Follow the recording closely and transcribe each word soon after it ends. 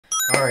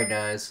Alright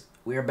guys,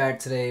 we are back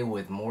today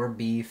with more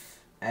beef,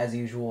 as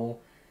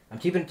usual. I'm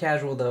keeping it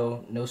casual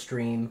though, no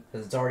stream,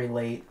 because it's already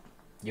late.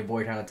 Your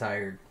boy kinda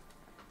tired.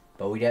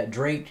 But we got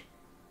Drake,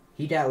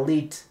 he got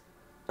leaked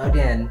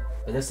again,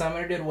 but this time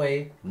in a good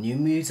way. New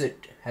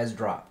music has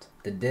dropped.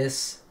 The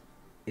diss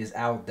is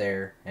out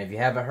there, and if you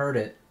haven't heard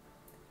it,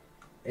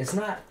 it's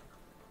not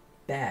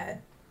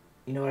bad.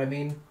 You know what I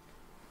mean?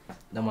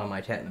 Don't mind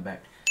my cat in the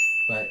back.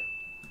 But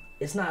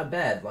it's not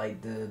bad.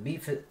 Like the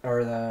beef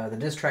or the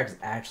diss track is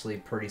actually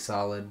pretty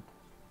solid.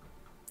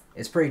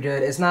 It's pretty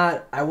good. It's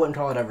not. I wouldn't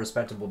call it a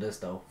respectable diss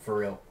though, for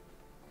real.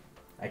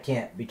 I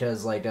can't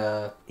because like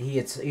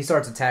he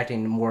starts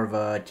attacking more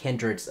of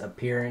Kendrick's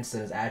appearance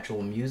than his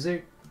actual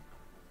music.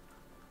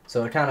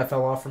 So it kind of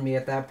fell off for me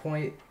at that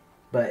point.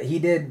 But he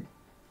did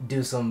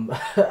do some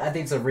I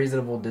think some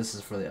reasonable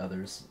disses for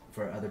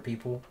other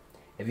people.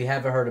 If you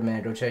haven't heard it,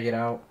 man, go check it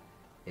out.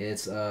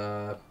 It's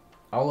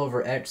all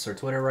over X or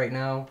Twitter right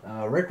now.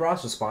 Rick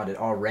Ross responded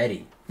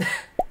already.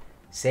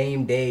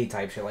 Same day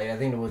type shit. Like I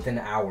think within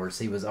hours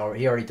he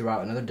already threw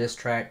out another diss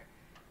track.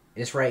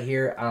 It's right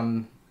here.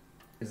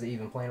 Is it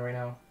even playing right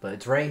now? But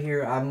it's right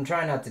here. I'm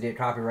trying not to get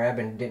copyright. I've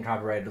been getting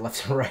copyrighted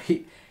left and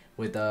right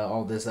with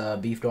all this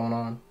beef going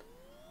on.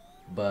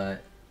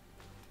 But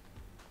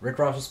Rick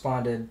Ross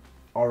responded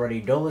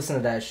already. Go listen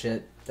to that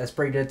shit. That's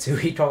pretty good too.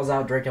 He calls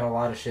out Drake on a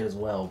lot of shit as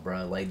well,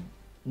 bro. Like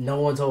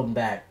no one's holding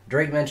back.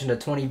 Drake mentioned a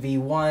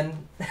 20v1.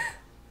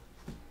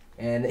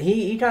 And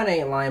he kind of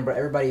ain't lying, but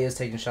everybody is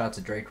taking shots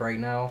at Drake right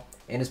now.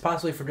 And it's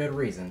possibly for good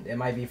reason. It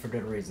might be for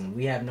good reason.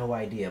 We have no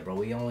idea, bro.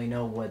 We only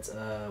know what's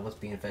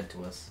being fed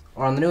to us.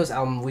 Or on the newest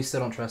album, We Still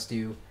Don't Trust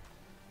You,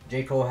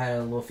 j.cole had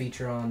a little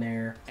feature on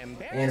there.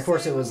 And of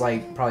course it was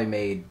like probably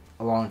made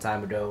a long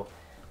time ago.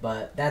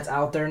 But that's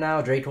out there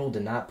now. j.cole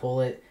did not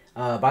pull it.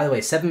 By the way,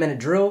 7-Minute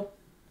Drill.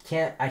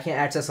 I can't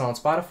access it on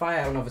Spotify.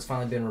 I don't know if it's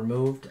finally been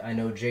removed. I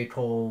know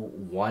j.cole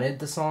wanted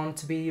the song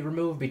to be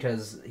removed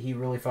because he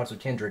really fucks with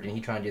Kendrick and he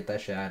trying to get that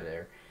shit out of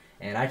there.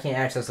 And I can't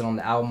access it on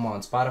the album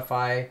on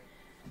Spotify.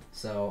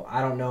 So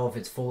I don't know if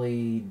it's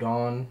fully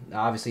gone.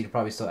 Obviously you can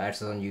probably still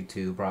access it on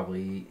YouTube,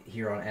 probably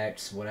here on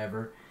X,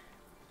 whatever.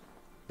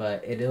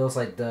 But it looks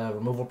like the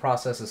removal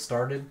process has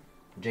started.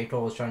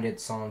 j.cole is trying to get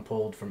the song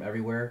pulled from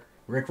everywhere.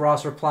 Rick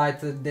Ross replied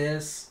to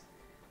this.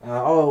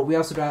 We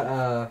also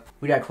got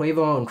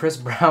Quavo and Chris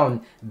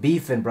Brown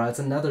beefing, bro. That's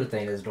another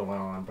thing that's going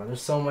on, bro.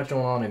 There's so much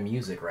going on in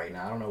music right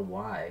now. I don't know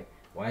why.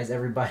 Why is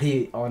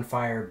everybody on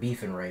fire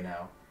beefing right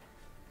now?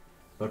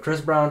 But Chris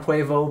Brown,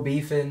 Quavo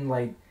beefing,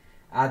 like,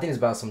 I think it's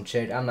about some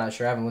chick. I'm not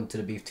sure. I haven't looked to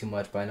the beef too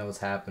much, but I know what's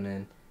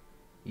happening.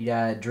 You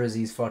got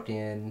Drizzy's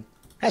fucking...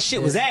 That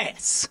shit was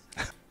ass.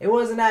 It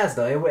wasn't ass,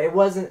 though. It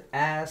wasn't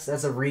ass.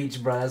 That's a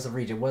reach, bro. That's a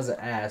reach. It wasn't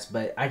ass,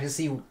 but I can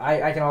see...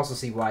 I can also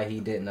see why he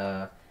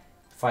didn't,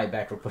 fight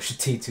back for Pusha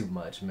T too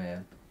much,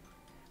 man.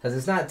 Because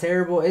it's not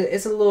terrible.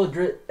 It's a little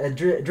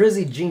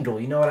drizzy jingle,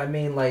 you know what I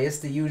mean? Like, it's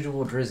the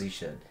usual drizzy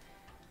shit.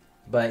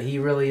 But he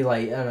really,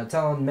 like, I don't know,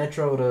 telling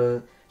Metro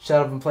to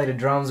shut up and play the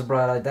drums,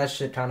 bro. Like, that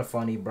shit kind of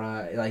funny,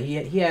 bro. Like,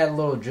 he had a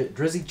little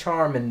drizzy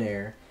charm in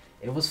there.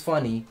 It was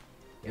funny.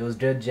 It was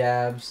good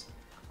jabs.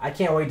 I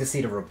can't wait to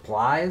see the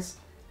replies.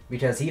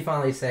 Because he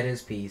finally said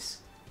his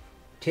piece.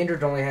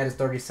 Kendrick only had his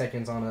 30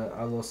 seconds on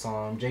a little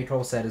song.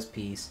 j.cole said his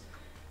piece.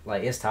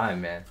 Like, it's time,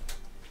 man.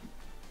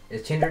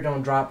 Is Kendrick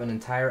gonna drop an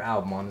entire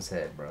album on his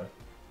head, bro?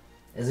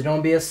 Is it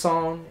gonna be a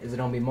song? Is it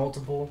gonna be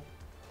multiple?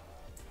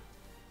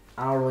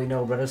 I don't really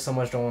know, bro. There's so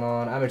much going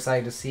on. I'm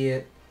excited to see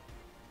it.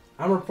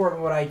 I'm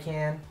reporting what I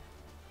can.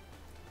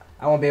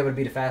 I won't be able to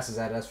be the fastest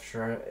at it, that's for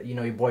sure. You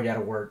know, your boy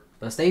gotta work.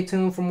 But stay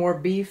tuned for more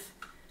beef.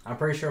 I'm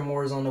pretty sure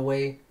more is on the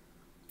way.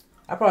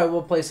 I probably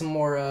will play some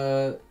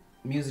more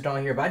music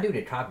on here, but I do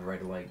get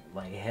copyrighted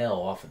like hell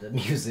off of the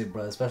music,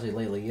 bro. Especially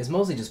lately. It's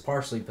mostly just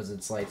partially because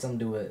it's like something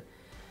to do with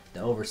the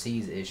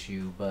overseas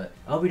issue. But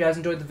I hope you guys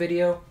enjoyed the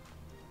video.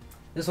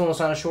 This one was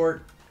kind of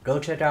short. Go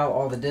check out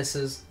all the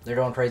disses. They're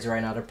going crazy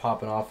right now. They're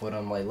popping off with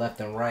them like left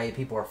and right.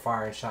 People are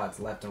firing shots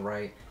left and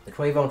right. The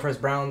Quavo and Chris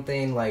Brown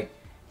thing, like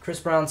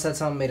Chris Brown said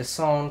something, made a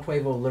song.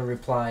 Quavo literally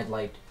replied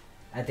like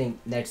I think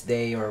next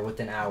day or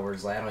within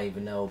hours. Like I don't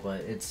even know,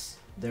 but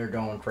they're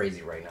going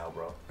crazy right now,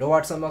 bro. Go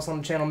watch something else on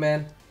the channel,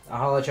 man. I'll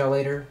holler at y'all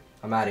later.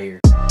 I'm out of here.